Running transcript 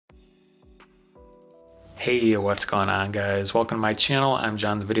Hey, what's going on guys? Welcome to my channel. I'm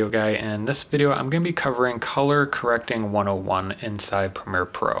John the Video Guy, and in this video I'm going to be covering color correcting 101 inside Premiere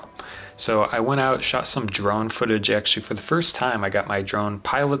Pro. So I went out, shot some drone footage. Actually, for the first time I got my drone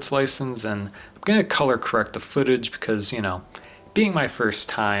pilot's license, and I'm going to color correct the footage because, you know, being my first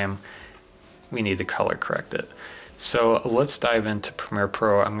time, we need to color correct it. So let's dive into Premiere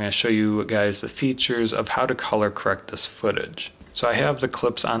Pro. I'm going to show you guys the features of how to color correct this footage. So I have the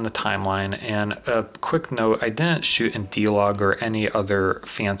clips on the timeline, and a quick note, I didn't shoot in D-Log or any other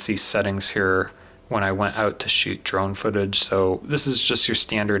fancy settings here when I went out to shoot drone footage. So this is just your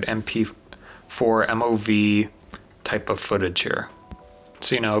standard MP4 MOV type of footage here.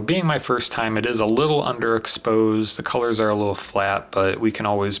 So, you know, being my first time, it is a little underexposed. The colors are a little flat, but we can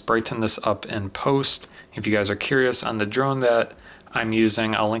always brighten this up in post. If you guys are curious on the drone that I'm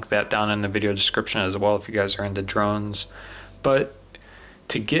using, I'll link that down in the video description as well if you guys are into drones. But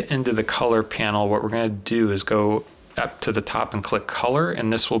to get into the color panel, what we're going to do is go up to the top and click color,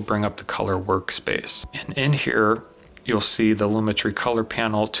 and this will bring up the color workspace. And in here, you'll see the Lumetri color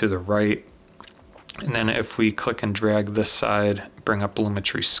panel to the right. And then if we click and drag this side, bring up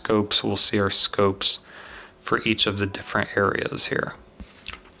Lumetri scopes, we'll see our scopes for each of the different areas here.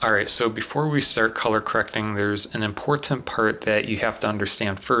 Alright, so before we start color correcting, there's an important part that you have to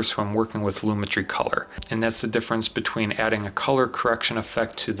understand first when working with Lumetri color. And that's the difference between adding a color correction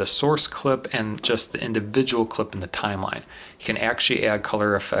effect to the source clip and just the individual clip in the timeline. You can actually add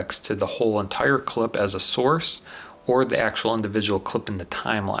color effects to the whole entire clip as a source, or the actual individual clip in the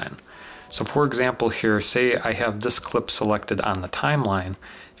timeline. So for example here, say I have this clip selected on the timeline.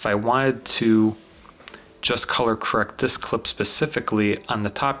 If I wanted to just color correct this clip specifically, on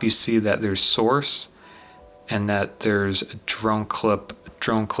the top you see that there's source and that there's drone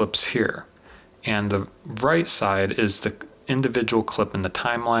clips here. And the right side is the individual clip in the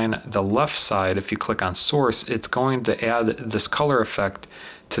timeline. The left side, if you click on source, it's going to add this color effect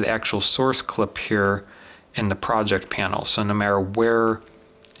to the actual source clip here in the project panel. So no matter where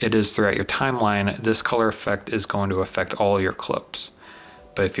it is throughout your timeline, this color effect is going to affect all your clips.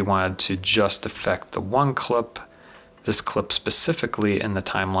 But if you wanted to just affect the one clip, this clip specifically in the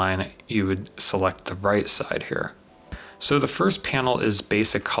timeline, you would select the right side here. So the first panel is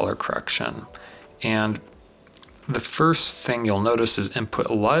basic color correction. And the first thing you'll notice is input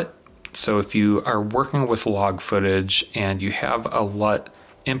LUT. So if you are working with log footage and you have a LUT,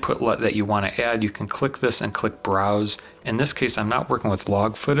 input LUT that you want to add, you can click this and click browse. In this case, I'm not working with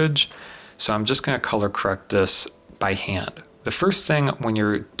log footage, so I'm just going to color correct this by hand. The first thing when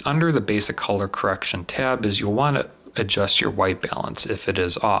you're under the basic color correction tab is you'll want to adjust your white balance if it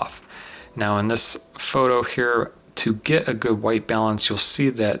is off. Now in this photo here, to get a good white balance, you'll see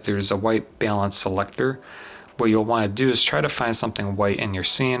that there's a white balance selector. What you'll want to do is try to find something white in your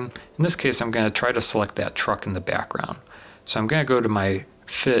scene. In this case, I'm going to try to select that truck in the background. So I'm going to go to my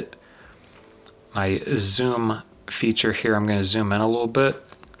zoom feature here. I'm going to zoom in a little bit,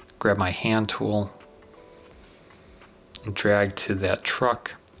 grab my hand tool, drag to that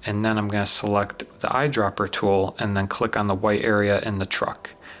truck, and then I'm going to select the eyedropper tool and then click on the white area in the truck.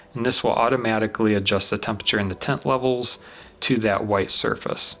 And this will automatically adjust the temperature and the tint levels to that white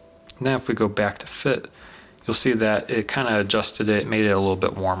surface. And then if we go back to fit, you'll see that it kind of adjusted it, made it a little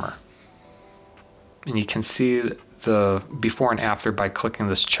bit warmer. And you can see the before and after by clicking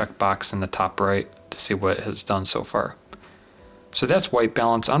this checkbox in the top right to see what it has done so far. So that's white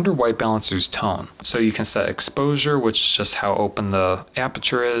balance. Under white balance there's tone. So you can set exposure, which is just how open the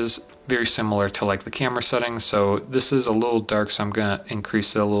aperture is, very similar to like the camera settings. So this is a little dark, so I'm going to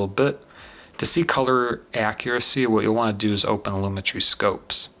increase it a little bit. To see color accuracy, what you'll want to do is open Lumetri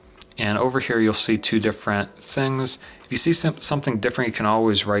scopes. And over here you'll see two different things. If you see something different, you can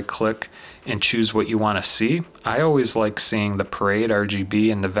always right click and choose what you want to see. I always like seeing the parade RGB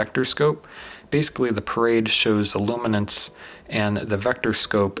and the vector scope. Basically the parade shows the luminance and the vector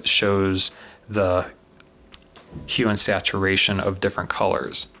scope shows the hue and saturation of different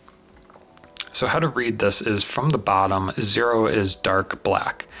colors. So how to read this is from the bottom, 0 is dark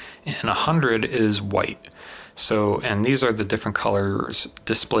black and 100 is white. So, and these are the different colors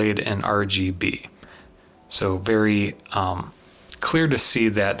displayed in RGB. So very clear to see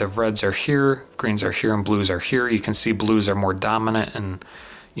that the reds are here, greens are here, and blues are here. You can see blues are more dominant in,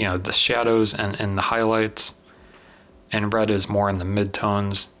 you know, the shadows and the highlights, and red is more in the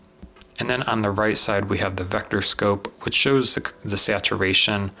midtones. And then on the right side we have the vector scope, which shows the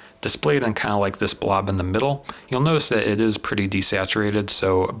saturation displayed in kind of like this blob in the middle. You'll notice that it is pretty desaturated,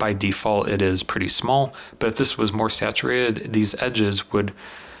 so by default it is pretty small, but if this was more saturated, these edges would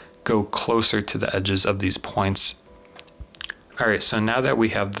go closer to the edges of these points All right, so now that we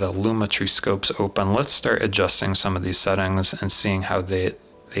have the Lumetri scopes open, let's start adjusting some of these settings and seeing how they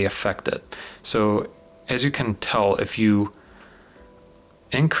affect it. So as you can tell, if you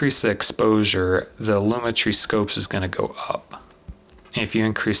increase the exposure, the Lumetri scopes is going to go up. If you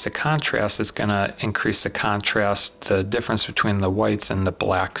increase the contrast, it's going to increase the contrast, the difference between the whites and the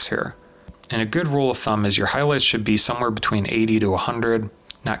blacks here. And a good rule of thumb is your highlights should be somewhere between 80 to 100,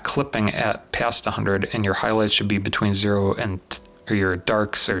 not clipping at past 100, and your highlights should be between 0 and, or your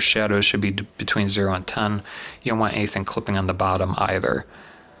darks or shadows should be between 0 and 10. You don't want anything clipping on the bottom either.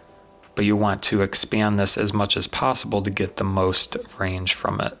 But you want to expand this as much as possible to get the most range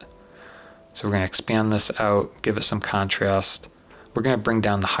from it. So we're going to expand this out, give it some contrast. We're going to bring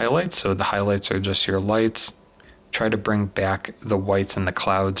down the highlights, so the highlights are just your lights. Try to bring back the whites and the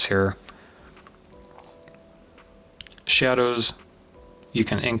clouds here. Shadows, you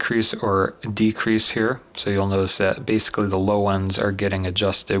can increase or decrease here. So you'll notice that basically the low ends are getting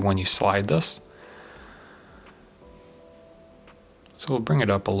adjusted when you slide this. So we'll bring it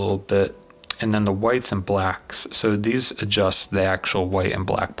up a little bit. And then the whites and blacks, so these adjust the actual white and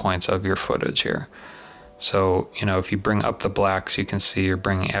black points of your footage here. So, you know, if you bring up the blacks, you can see you're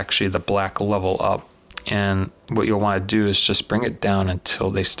bringing actually the black level up. And what you'll want to do is just bring it down until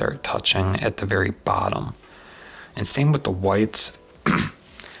they start touching at the very bottom. And same with the whites.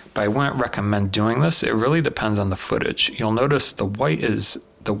 But I wouldn't recommend doing this. It really depends on the footage. You'll notice the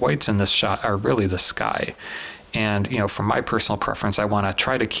whites in this shot are really the sky. And, you know, for my personal preference, I want to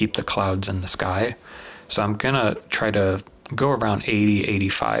try to keep the clouds in the sky. So I'm going to try to go around 80,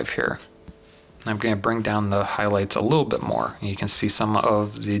 85 here. I'm going to bring down the highlights a little bit more. You can see some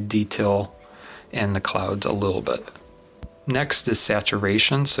of the detail in the clouds a little bit. Next is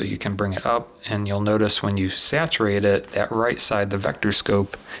saturation, so you can bring it up, and you'll notice when you saturate it, that right side, the vector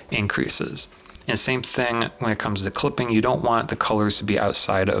scope, increases. And same thing when it comes to clipping, you don't want the colors to be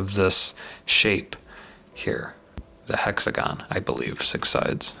outside of this shape here. The hexagon, I believe, 6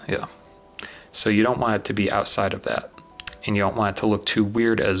 sides, yeah. So you don't want it to be outside of that. And you don't want it to look too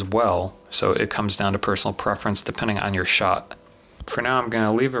weird as well. So it comes down to personal preference depending on your shot. For now, I'm going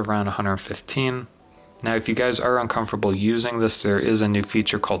to leave it around 115. Now, if you guys are uncomfortable using this, there is a new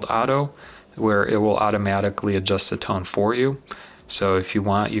feature called Auto, where it will automatically adjust the tone for you. So if you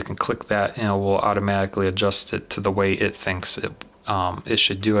want, you can click that and it will automatically adjust it to the way it thinks it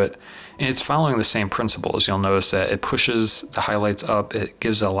should do it. And it's following the same principles. You'll notice that it pushes the highlights up, it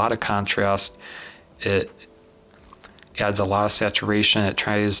gives a lot of contrast, it adds a lot of saturation, it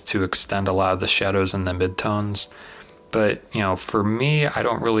tries to extend a lot of the shadows and the midtones. But, you know, for me, I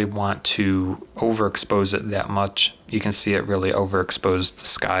don't really want to overexpose it that much. You can see it really overexposed the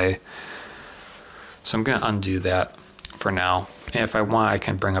sky. So I'm going to undo that for now. And if I want, I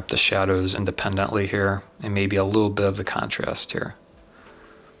can bring up the shadows independently here and maybe a little bit of the contrast here.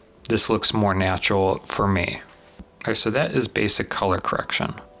 This looks more natural for me. All right, so that is basic color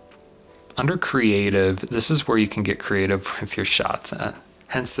correction. Under creative, this is where you can get creative with your shots,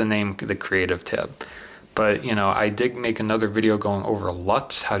 hence the name, the creative tab. But, you know, I did make another video going over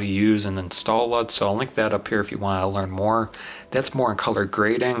LUTs, how to use and install LUTs, so I'll link that up here if you want to learn more. That's more in color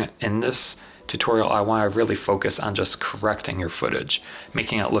grading. In this tutorial, I want to really focus on just correcting your footage,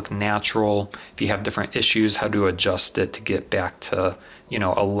 making it look natural. If you have different issues, how to adjust it to get back to, you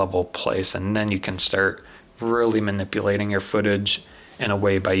know, a level place, and then you can start really manipulating your footage in a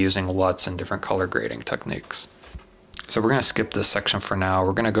way by using LUTs and different color grading techniques. So we're going to skip this section for now.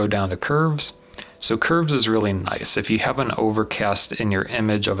 We're going to go down to curves. So curves is really nice. If you have an overcast in your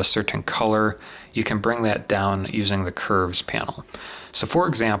image of a certain color, you can bring that down using the curves panel. So for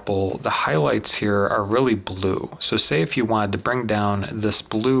example, the highlights here are really blue. So say if you wanted to bring down this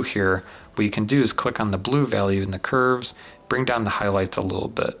blue here, what you can do is click on the blue value in the curves, bring down the highlights a little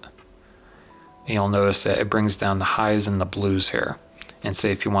bit. And you'll notice that it brings down the highs and the blues here. And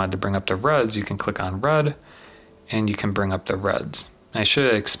say if you wanted to bring up the reds, you can click on red and you can bring up the reds. I should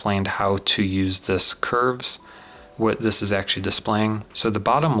have explained how to use this curves, what this is actually displaying. So the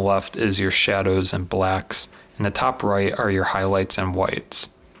bottom left is your shadows and blacks, and the top right are your highlights and whites.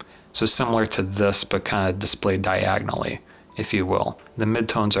 So similar to this, but kind of displayed diagonally, if you will. The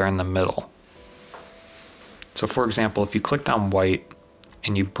midtones are in the middle. So for example, if you clicked on white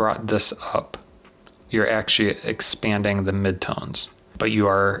and you brought this up, you're actually expanding the midtones, but you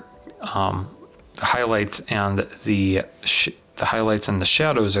are, the highlights and the highlights and the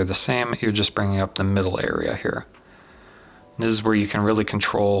shadows are the same. You're just bringing up the middle area here. And this is where you can really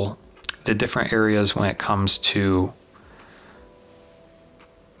control the different areas when it comes to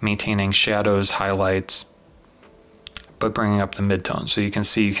maintaining shadows, highlights, but bringing up the midtones. So you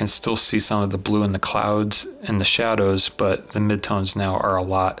can still see some of the blue in the clouds and the shadows, but the midtones now are a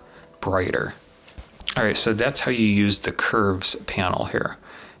lot brighter. All right, so that's how you use the curves panel here.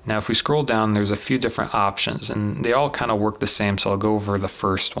 Now if we scroll down, there's a few different options and they all kind of work the same, so I'll go over the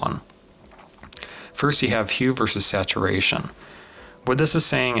first one. First, you have hue versus saturation. What this is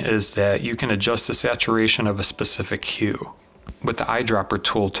saying is that you can adjust the saturation of a specific hue. With the eyedropper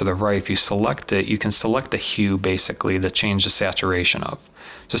tool to the right, if you select it, you can select the hue basically to change the saturation of.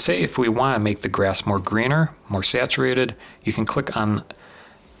 So say if we want to make the grass more greener, more saturated, you can click on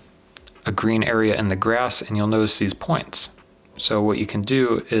a green area in the grass and you'll notice these points. So what you can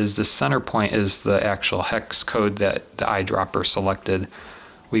do is the center point is the actual hex code that the eyedropper selected.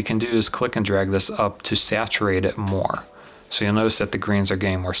 What you can do is click and drag this up to saturate it more. So you'll notice that the greens are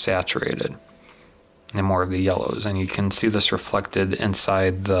getting more saturated and more of the yellows, and you can see this reflected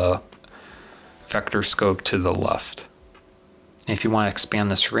inside the vector scope to the left. And if you want to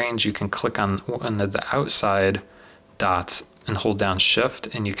expand this range, you can click on one of the outside dots and hold down Shift,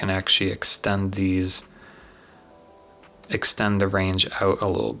 and you can actually extend the range out a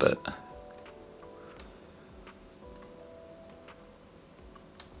little bit.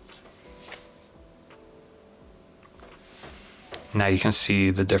 Now you can see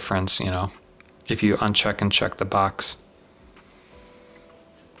the difference, if you uncheck and check the box,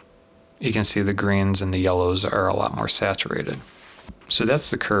 you can see the greens and the yellows are a lot more saturated. So that's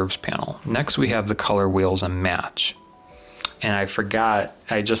the curves panel. Next we have the color wheels and match. And I forgot,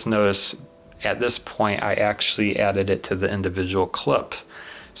 I just noticed at this point I actually added it to the individual clips.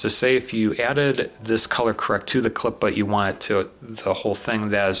 So say if you added this color correct to the clip, but you want it to the whole thing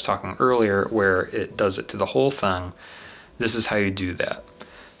that I was talking earlier where it does it to the whole thing, this is how you do that.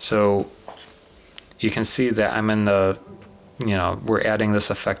 So you can see that I'm in the, we're adding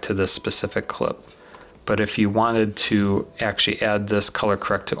this effect to this specific clip. But if you wanted to actually add this color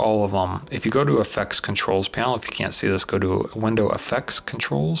correct to all of them, if you go to Effects Controls panel, if you can't see this, go to Window Effects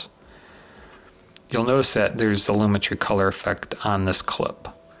Controls. You'll notice that there's the Lumetri color effect on this clip.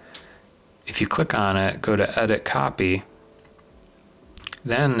 If you click on it, go to Edit Copy,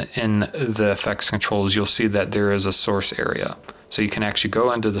 then in the effects controls, you'll see that there is a source area. So you can actually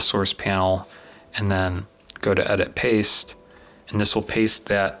go into the source panel and then go to Edit Paste, and this will paste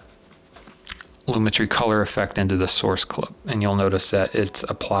that Lumetri color effect into the source clip. And you'll notice that it's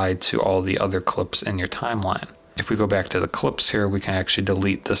applied to all the other clips in your timeline. If we go back to the clips here, we can actually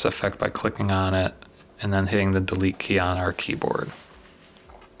delete this effect by clicking on it and then hitting the delete key on our keyboard.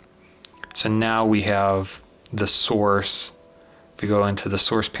 So now we have the source. If we go into the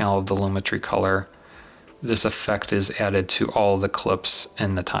source panel of the Lumetri color, this effect is added to all the clips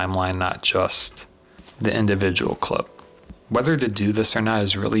in the timeline, not just the individual clip. Whether to do this or not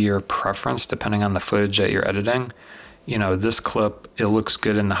is really your preference depending on the footage that you're editing. This clip, it looks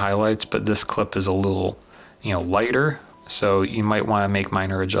good in the highlights, but this clip is a little, lighter. So you might want to make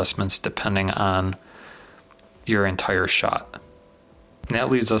minor adjustments depending on your entire shot. And that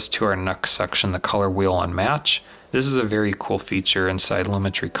leads us to our next section, the color wheel and match. This is a very cool feature inside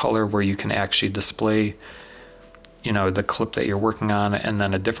Lumetri Color where you can actually display, the clip that you're working on and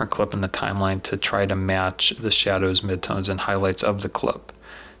then a different clip in the timeline to try to match the shadows, midtones, and highlights of the clip.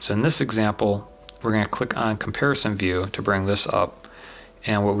 So in this example, we're going to click on Comparison View to bring this up.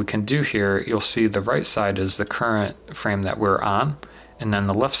 And what we can do here, you'll see the right side is the current frame that we're on, and then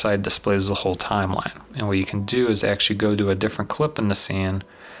the left side displays the whole timeline. And what you can do is actually go to a different clip in the scene.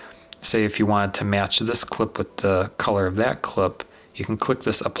 Say if you wanted to match this clip with the color of that clip, you can click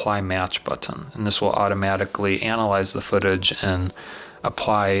this Apply Match button, and this will automatically analyze the footage and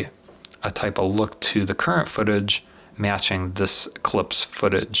apply a type of look to the current footage matching this clip's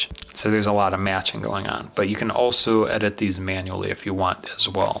footage. So there's a lot of matching going on, but you can also edit these manually if you want as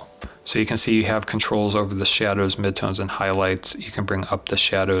well. So you can see you have controls over the shadows, midtones, and highlights. You can bring up the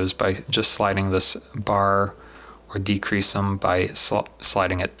shadows by just sliding this bar or decrease them by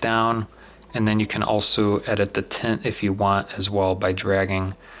sliding it down. And then you can also edit the tint if you want as well by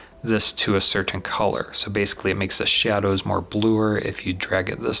dragging this to a certain color. So basically it makes the shadows more bluer if you drag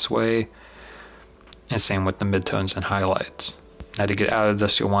it this way. And same with the midtones and highlights. Now to get out of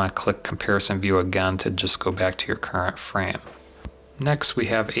this, you'll want to click Comparison View again to just go back to your current frame. Next we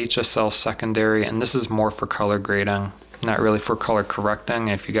have HSL secondary, and this is more for color grading, not really for color correcting.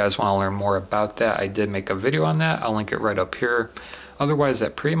 If you guys want to learn more about that, I did make a video on that. I'll link it right up here. Otherwise,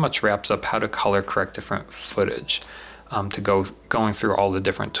 that pretty much wraps up how to color correct different footage going through all the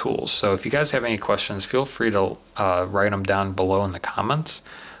different tools. So if you guys have any questions, feel free to write them down below in the comments.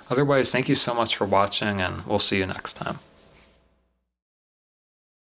 Otherwise, thank you so much for watching, and we'll see you next time.